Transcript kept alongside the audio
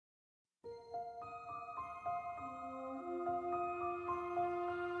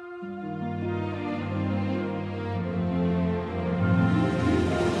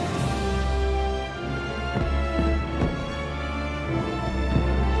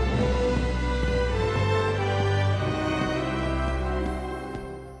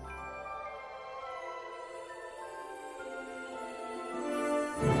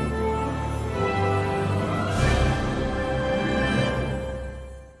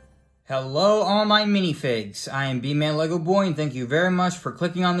Hello all my minifigs, I am Bmanlegoboy and thank you very much for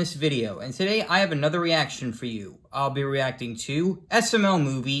clicking on this video. And today I have another reaction for you. I'll be reacting to SML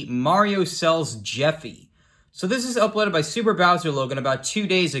movie Mario Sells Jeffy. So this is uploaded by Super Bowser Logan about 2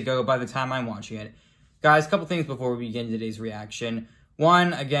 days ago by the time I'm watching it. Guys, a couple things before we begin today's reaction.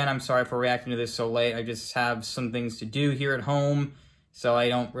 One, again, I'm sorry for reacting to this so late. I just have some things to do here at home, so I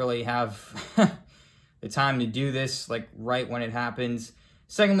don't really have the time to do this like right when it happens.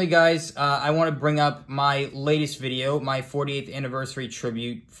 Secondly, guys, I want to bring up my latest video, my 48th anniversary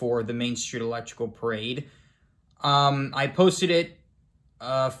tribute for the Main Street Electrical Parade. I posted it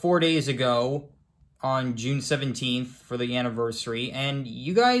 4 days ago on June 17th for the anniversary, and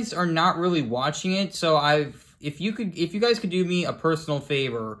you guys are not really watching it, so if you guys could do me a personal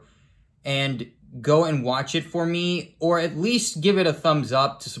favor and go and watch it for me, or at least give it a thumbs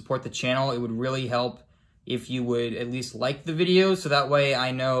up to support the channel, it would really help if you would at least like the video, so that way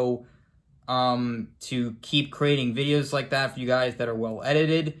I know to keep creating videos like that for you guys that are well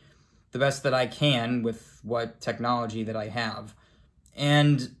edited, the best that I can with what technology that I have.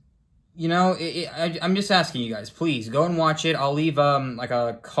 And, you know, I'm just asking you guys, please, go and watch it. I'll leave, like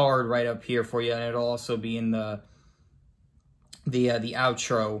a card right up here for you, and it'll also be in the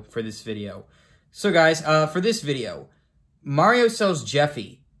outro for this video. So, guys, for this video, Mario Sells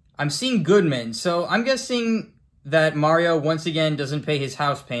Jeffy. I'm seeing Goodman, so I'm guessing that Mario, once again, doesn't pay his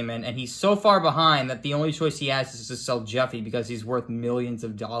house payment, and he's so far behind that the only choice he has is to sell Jeffy because he's worth millions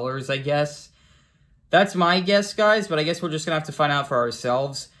of dollars, I guess. That's my guess, guys, but I guess we're just going to have to find out for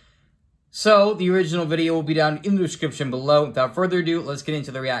ourselves. So, the original video will be down in the description below. Without further ado, let's get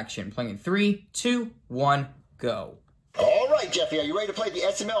into the reaction. Playing in 3, 2, 1, go. All right, Jeffy, are you ready to play the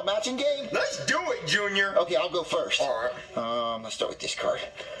SML matching game? Let's do it, Junior. Okay, I'll go first. All right. Let's start with this card.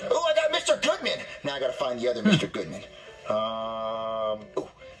 Oh, I got Mr. Goodman. Now I gotta find the other Mr. Goodman. Oh,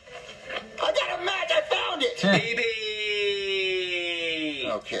 I got a match. I found it. Phoebe.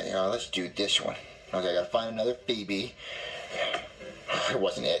 Okay, let's do this one. Okay, I gotta find another Phoebe. It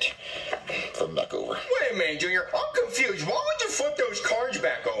wasn't it. Flip them back over. Wait a minute, Junior. I'm confused. Why would you flip those cards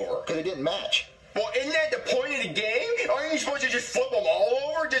back over? Because it didn't match. Well, isn't that the point of the game? Aren't you supposed to just flip them all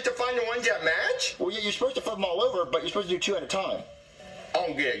over just to find the ones that match? Well, yeah, you're supposed to flip them all over, but you're supposed to do 2 at a time. I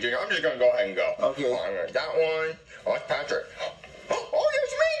don't get it, Junior. I'm just going to go ahead and go. Okay. All right, that one. Oh, that's Patrick. Oh,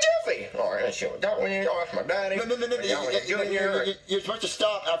 there's me, Jeffy. All right, let's see what that one is. Oh, that's my daddy. No. You're supposed to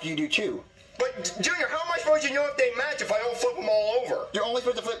stop after you do 2. But, Junior, how am I supposed to know if they match if I don't flip them all over? You're only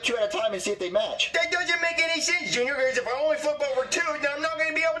supposed to flip 2 at a time and see if they match. That doesn't make any sense, Junior, because if I only flip over 2, then I'm not going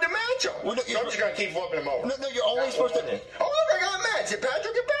to be able to match them. Well, no, so I'm just going to keep flipping them over. No, you're only supposed to... Oh, look, I got a match. It's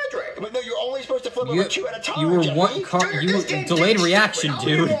Patrick and Patrick. But no, you're only supposed to flip over 2 at a time, You were Jeffy. one card... You were delayed reaction, dude. I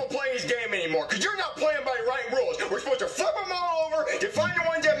don't even want to play this game anymore, because you're not playing by the right rules. We're supposed to flip them all over to find the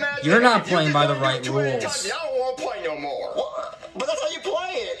ones that match. You're not playing by the right rules. I don't want to play no more. Well, but that's how you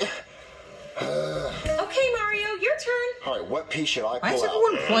play it. Okay, Mario, your turn. All right, what piece should I pull Why is out?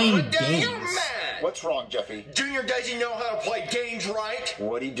 everyone playing Daddy, you're games? mad. What's wrong, Jeffy? Junior doesn't know how to play games right.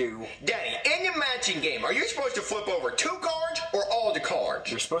 What'd he do? Daddy, in the matching game, are you supposed to flip over 2 cards or all the cards?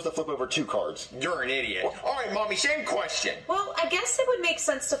 You're supposed to flip over 2 cards. You're an idiot. All right, Mommy, same question. Well, I guess it would make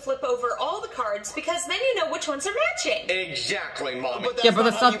sense to flip over all the cards because then you know which ones are matching. Exactly, Mommy. But Yeah, but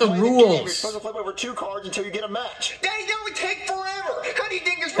that's how not you the play game. rules. You're supposed to flip over 2 cards until you get a match. Daddy, that would take forever. How do you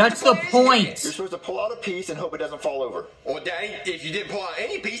think you're supposed That's to the play this point. game? You're supposed to pull out a piece and hope it doesn't fall over. Well, Daddy, if you didn't pull out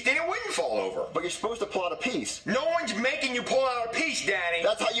any piece, then it wouldn't fall over. But you're supposed to pull out a piece. No one's making you pull out a piece, Daddy.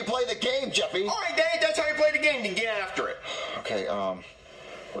 That's how you play the game, Jeffy. All right, Daddy, that's how you play the game. Then get after it. Okay,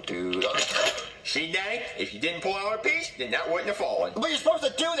 we'll do... See, Daddy, if you didn't pull out a piece, then that wouldn't have fallen. But you're supposed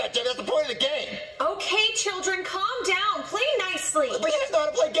to do that, Jeffy. That's the point of the game. Okay, children, calm down. Play nicely. But you just know how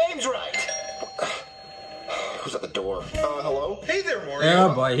to play games right. Who's at the door? Hello? Hey there, Mario.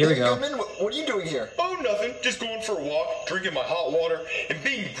 Oh boy, here we go. Goodman, what are you doing here? Oh, nothing. Just going for a walk, drinking my hot water, and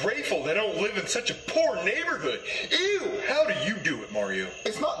being grateful that I don't live in such a poor neighborhood. Ew! How do you do it, Mario?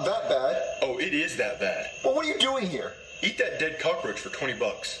 It's not that bad. Oh, it is that bad. Well, what are you doing here? Eat that dead cockroach for $20.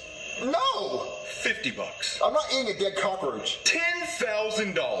 No! $50. I'm not eating a dead cockroach.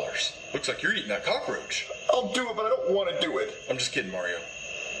 $10,000. Looks like you're eating that cockroach. I'll do it, but I don't want to do it. I'm just kidding, Mario.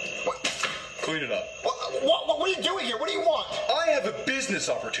 What? Clean it up. What are you doing here? What do you want? I have a business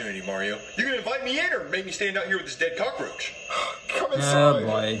opportunity, Mario. You gonna invite me in or make me stand out here with this dead cockroach? Come inside. Oh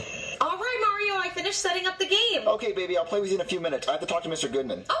boy. All right, Mario, I finished setting up the game. Okay, baby, I'll play with you in a few minutes. I have to talk to Mr.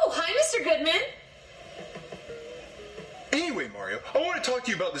 Goodman. Oh, hi, Mr. Goodman. Anyway, Mario, I want to talk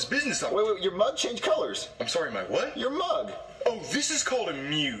to you about this business opportunity. Wait, your mug changed colors. I'm sorry, my what? Your mug. Oh, this is called a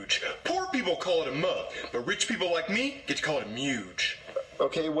muge. Poor people call it a mug, but rich people like me get to call it a muge.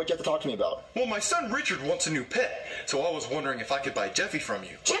 Okay, what do you have to talk to me about? Well, my son Richard wants a new pet, so I was wondering if I could buy Jeffy from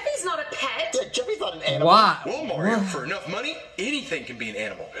you. Jeffy's not a pet. Yeah, Jeffy's not an animal. Why? Well, Mario, for enough money, anything can be an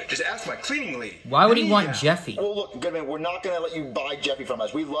animal. Just ask my cleaning lady. Why would he want Jeffy? Well, look, Goodman, we're not going to let you buy Jeffy from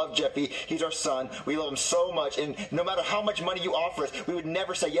us. We love Jeffy. He's our son. We love him so much, and no matter how much money you offer us, we would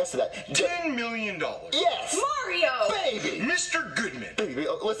never say yes to that. $10 million. Yes! Mario! Baby! Mr. Goodman. Baby,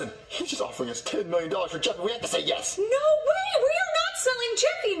 listen, he's just offering us $10 million for Jeffy. We have to say yes. No way! We are not selling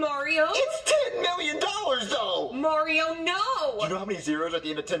Jeffy, Mario! It's $10 million, though! Mario, no! Do you know how many zeros at the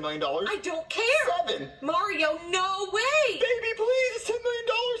end of $10 million? I don't care! 7! Mario, no way! Baby, please, it's $10 million.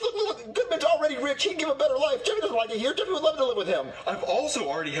 Look, Goodman's already rich. He'd give a better life. Jeffy doesn't like it here. Jeffy would love to live with him. I've also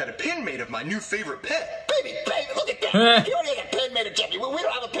already had a pin made of my new favorite pet. Baby, look at that. He already has a pen made of Jeffy. We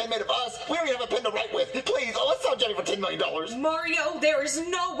don't have a pen made of us. We don't even have a pen to write with. Please, let's sell Jeffy for $10 million. Mario, there is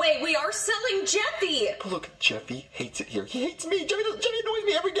no way we are selling Jeffy! But look, Jeffy hates it here. He hates me. Jeffy annoys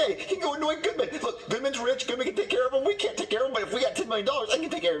me every day. He can go annoy Goodman. Look, Goodman's rich. Goodman can take care of him. We can't take care of him, but if we got $10 million, I can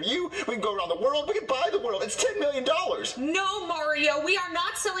take care of you. We can go around the world. We can buy the world. It's $10 million. No, Mario, we are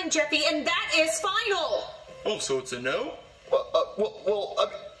not selling Jeffy, and that is final! Oh, so it's a no?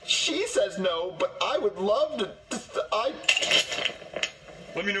 Well, she says no, but I would love to.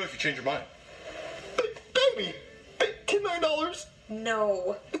 Let me know if you change your mind. Baby, $10 million.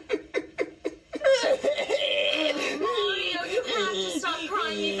 No. Mario, you have to stop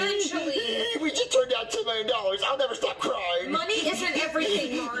crying eventually. We just turned down $10 million. I'll never stop crying. Money isn't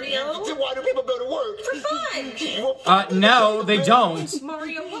everything, Mario. Then why do people go to work? For fun. No, they don't.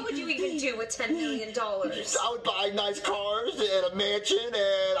 Mario, what would you even do with $10 million? I would buy nice cars and a mansion,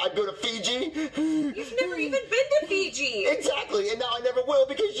 and I'd go to Fiji. You've never even been to Fiji. Exactly, and now I never will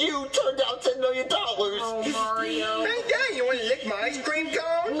because you turned down $10 million. Oh, Mario. Hey, Dad, you want to lick my ice cream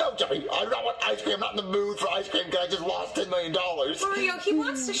cone? No, Jeffy, I don't want ice cream. I'm not in the mood for ice cream because I just lost $10 million. Mario, he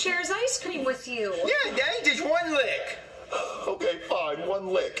wants to share his ice cream with you. Yeah, Dad, just one lick. Okay, fine, one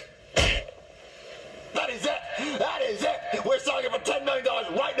lick. That is it! That is it! We're selling it for $10 million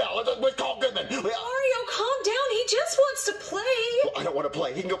right now! Let's call Goodman! Mario, calm down. He just wants to play. Well, I don't want to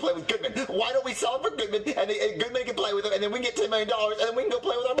play. He can go play with Goodman. Why don't we sell it for Goodman, and Goodman can play with him, and then we can get $10 million, and then we can go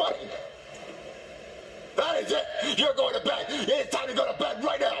play with our money? That is it! You're going to bed! It's time to go to bed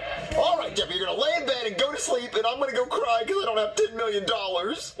right now! Alright, Jeffy, you're going to lay in bed and go to sleep, and I'm going to go cry because I don't have $10 million.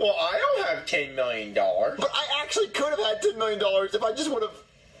 Well, I don't have $10 million. But I actually could have had $10 million if I just would have...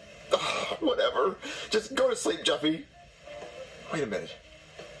 whatever. Just go to sleep, Jeffy. Wait a minute.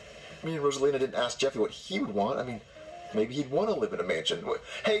 Me and Rosalina didn't ask Jeffy what he would want. I mean, maybe he'd want to live in a mansion.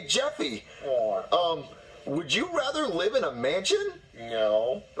 Hey, Jeffy! What? Would you rather live in a mansion?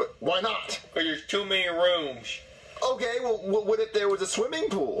 No. Why not? Because there's too many rooms. Okay, well, what if there was a swimming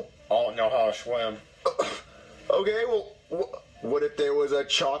pool? I don't know how to swim. Okay, well, what if there was a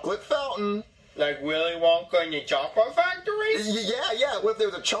chocolate fountain? Like Willy Wonka and the Chocolate Factory? Yeah. What if there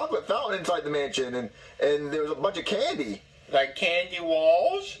was a chocolate fountain inside the mansion and there was a bunch of candy? Like candy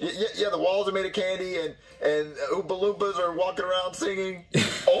walls? Yeah, the walls are made of candy and Oompa Loompas are walking around singing.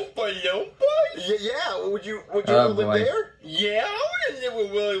 Oompa Loompas? Yeah. Would you live there? Yeah, I want to live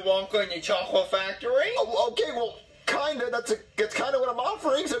with Willy Wonka and the Chocolate Factory. Oh, okay, well, kinda. That's kind of what I'm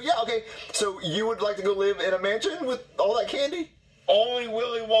offering. So yeah, okay. So you would like to go live in a mansion with all that candy? Only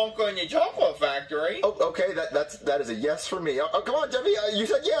Willy Wonka and the Chocolate Factory. Oh, okay, that is a yes for me. Oh, come on, Jeffy, you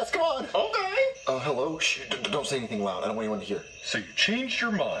said yes, come on. Okay. Hello? Shh, don't say anything loud. I don't want anyone to hear. So you changed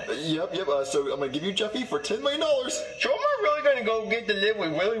your mind? Yep, so I'm going to give you Jeffy for $10 million. So am I really going to go get to live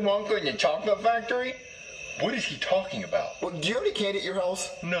with Willy Wonka and the Chocolate Factory? What is he talking about? Well, do you have any candy at your house?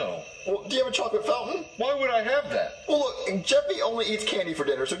 No. Well, do you have a chocolate fountain? Why would I have that? Well, look, Jeffy only eats candy for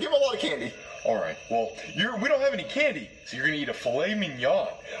dinner, so give him a lot of candy. All right, well, we don't have any candy, so you're going to eat a filet mignon.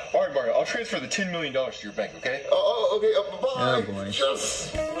 All right, Mario, I'll transfer the $10 million to your bank, okay? Okay, bye. Oh, boy.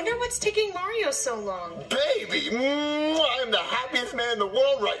 Yes. I wonder what's taking Mario so long. Baby, I am the happiest man in the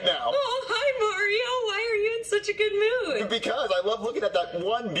world right now. Oh, hi, Mario. Why are you in such a good mood? Because I love looking at that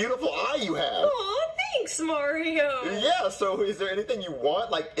one beautiful eye you have. Oh, thanks, Mario. Yeah, so is there anything you want,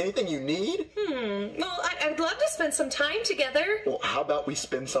 like anything you need? Well, I'd love to spend some time together. Well, how about we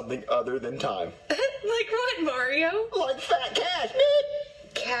spend something other than time? Like what, Mario? Like fat cash,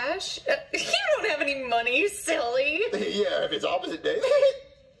 man. Cash? You don't have any money, silly. Yeah, if it's opposite day.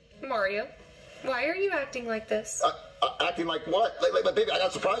 Mario, why are you acting like this? Acting like what? Like, baby, I got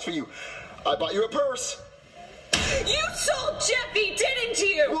a surprise for you. I bought you a purse. You sold Jeffy, didn't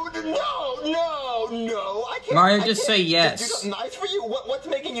you? No, I can't. Mario, just say yes. Do something nice for you? What's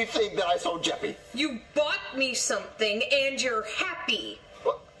making you think that I sold Jeffy? You bought me something, and you're happy.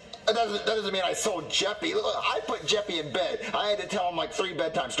 That doesn't mean I sold Jeffy. Look, I put Jeffy in bed. I had to tell him like 3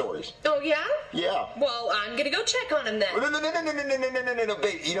 bedtime stories. Oh, yeah? Yeah. Well, I'm gonna go check on him then. No,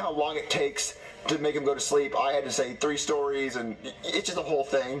 babe. You know how long it takes to make him go to sleep? I had to say 3 stories, and it's just a whole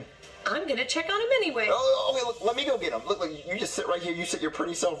thing. I'm gonna check on him anyway. Oh, okay, look, let me go get him. Look, you just sit right here. You sit your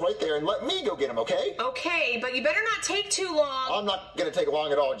pretty self right there, and let me go get him, okay? Okay, but you better not take too long. I'm not gonna take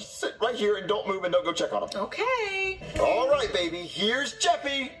long at all. Just sit right here and don't move and don't go check on him. Okay. All right, baby. Here's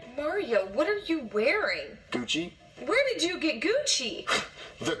Jeffy. Mario, what are you wearing? Gucci. Where did you get Gucci?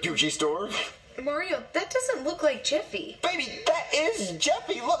 The Gucci store. Mario, that doesn't look like Jeffy. Baby, that is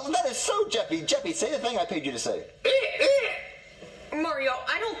Jeffy. Look, that is so Jeffy. Jeffy, say the thing I paid you to say. Mario,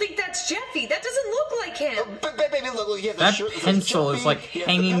 I don't think that's Jeffy. That doesn't look like him. But baby, look, he has That a shirt that pencil says is, Jeffy. like, He has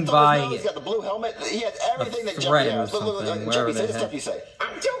hanging the pencil on his by nose. He's got the blue helmet. He has everything that thread Jeffy or has. Look, something, whatever Jeffy, they say the have. stuff you say.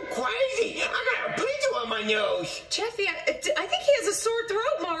 I'm too crazy. I got a pizza on my nose. Jeffy, I think he has a sore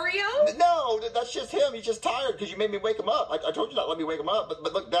throat, Mario. No, that's just him. He's just tired because you made me wake him up. I told you not to let me wake him up.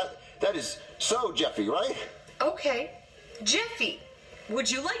 But look, that is so Jeffy, right? Okay. Jeffy,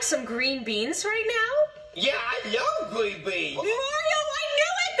 would you like some green beans right now? Yeah, I love green beans. Mario, I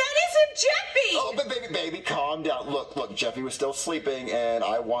knew it! That isn't Jeffy! Oh, but baby, calm down. Look, Jeffy was still sleeping, and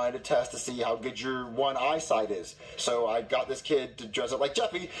I wanted to test to see how good your one eyesight is. So I got this kid to dress up like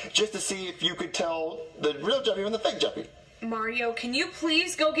Jeffy, just to see if you could tell the real Jeffy from the fake Jeffy. Mario, can you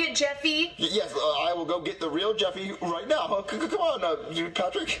please go get Jeffy? Yes, I will go get the real Jeffy right now. Come on,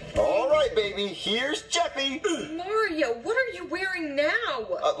 Patrick. All right, baby, here's Jeffy. Mario, what are you wearing now?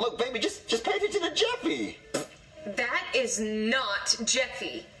 Look, baby, just pay attention to Jeffy. That is not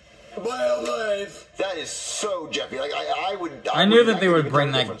Jeffy. That is so Jeffy. Like I knew that they would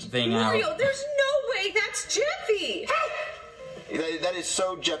bring that thing out. Mario, there's no way that's Jeffy. That is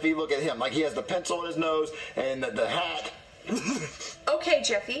so Jeffy. Look at him. Like he has the pencil on his nose and the hat. Okay,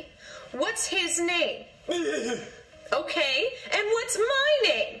 Jeffy. What's his name? Okay, and what's my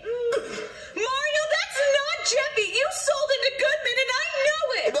name? Mario, that's not Jeffy. You sold it to Goodman, and I know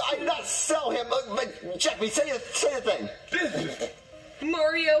it. I did not sell him. But Jeffy, say the thing.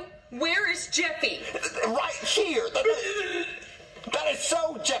 Mario, where is Jeffy? Right here. That is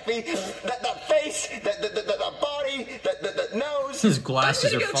so Jeffy. That face, the body, the nose. His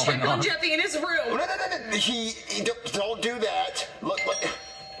glasses I'm are gonna go falling check on off. Jeffy in his room. No. Don't do that. Look.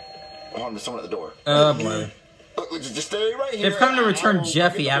 Oh, there's someone at the door. Oh boy. Look, just stay right here. They've come to return I'll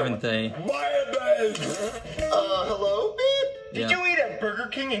Jeffy, get the haven't they? Hello, babe? Yeah. Did you eat at Burger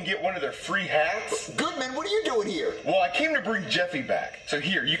King and get one of their free hats? Goodman, what are you doing here? Well, I came to bring Jeffy back. So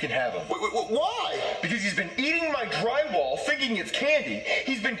here, you can have him. Why? Because he's been eating my drywall thinking it's candy.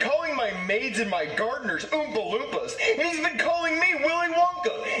 He's been calling my maids and my gardeners Oompa Loompas. And he's been calling me Willy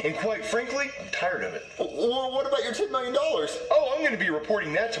Wonka. And quite frankly, I'm tired of it. Well, what about your $10 million? Oh, I'm going to be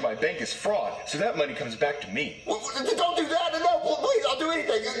reporting that to my bank as fraud. So that money comes back to me. Don't do that. No, please, I'll do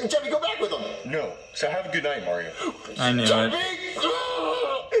anything. Jeffy, go back with him. No. So have a good night, Mario. I knew it.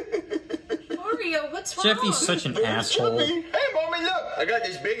 Mario, what's wrong? Jeffy's such an asshole. Jeffy. Hey, Mommy, look. I got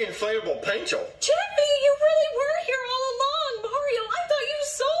this big inflatable pencil. Jeffy, you really were here all along. Mario, I thought you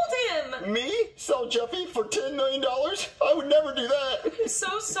sold him. Me? Sell Jeffy for $10 million? I would never do that. I'm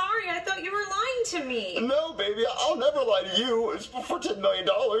so sorry. I thought you were lying to me. No, baby, I'll never lie to you. It's for $10 million.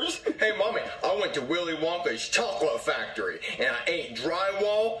 Hey, Mommy, I went to Willy Wonka's chocolate factory, and I ate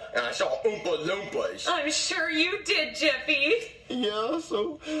drywall, and I saw Oompa Loompas. I'm sure you did, Jeffy. Yeah,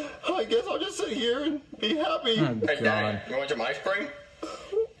 so I guess I'll just sit here and be happy. Oh Hey, god. Daddy, you want some ice cream?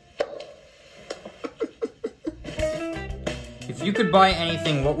 If you could buy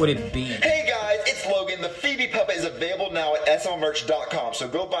anything, what would it be? Hey guys, it's Logan. The Phoebe puppet is available now at smlmerch.com, so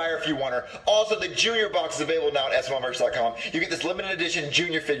go buy her if you want her. Also, the Junior box is available now at smlmerch.com. You get this limited edition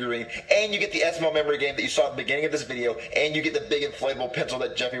Junior figurine, and you get the SML memory game that you saw at the beginning of this video, and you get the big inflatable pencil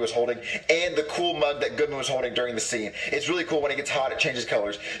that Jeffy was holding, and the cool mug that Goodman was holding during the scene. It's really cool. When it gets hot, it changes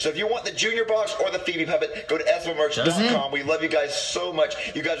colors. So if you want the Junior box or the Phoebe puppet, go to smlmerch.com. We love you guys so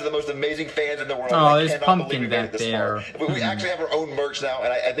much. You guys are the most amazing fans in the world. Oh, I there's cannot Pumpkin believe we made it back this there. far. We actually have our own merch now,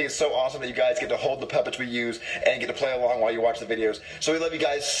 and I think it's so awesome that you guys get to hold the puppets we use and get to play along while you watch the videos. So we love you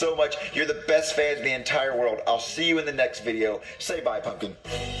guys so much. You're the best fans in the entire world. I'll see you in the next video. Say bye, Pumpkin.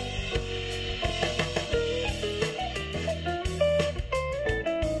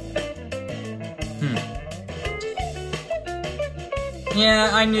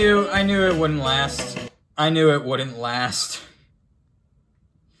 Yeah, I knew it wouldn't last. I knew it wouldn't last.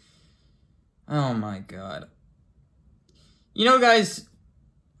 Oh my god. You know, guys,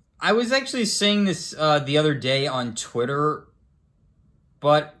 I was actually saying this the other day on Twitter,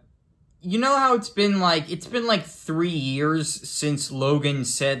 but you know how it's been like 3 years since Logan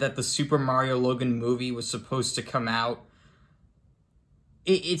said that the Super Mario Logan movie was supposed to come out?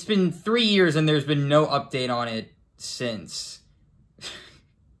 It's been 3 years and there's been no update on it since.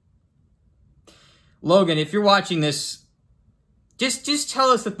 Logan, if you're watching this, just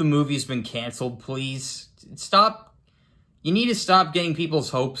tell us that the movie's been canceled, please. You need to stop getting people's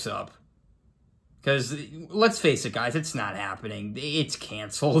hopes up. Because, let's face it, guys, it's not happening. It's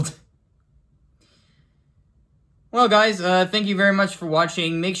canceled. Well, guys, thank you very much for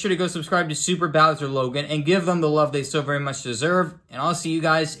watching. Make sure to go subscribe to Super Bowser Logan and give them the love they so very much deserve. And I'll see you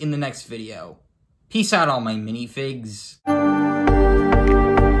guys in the next video. Peace out, all my minifigs.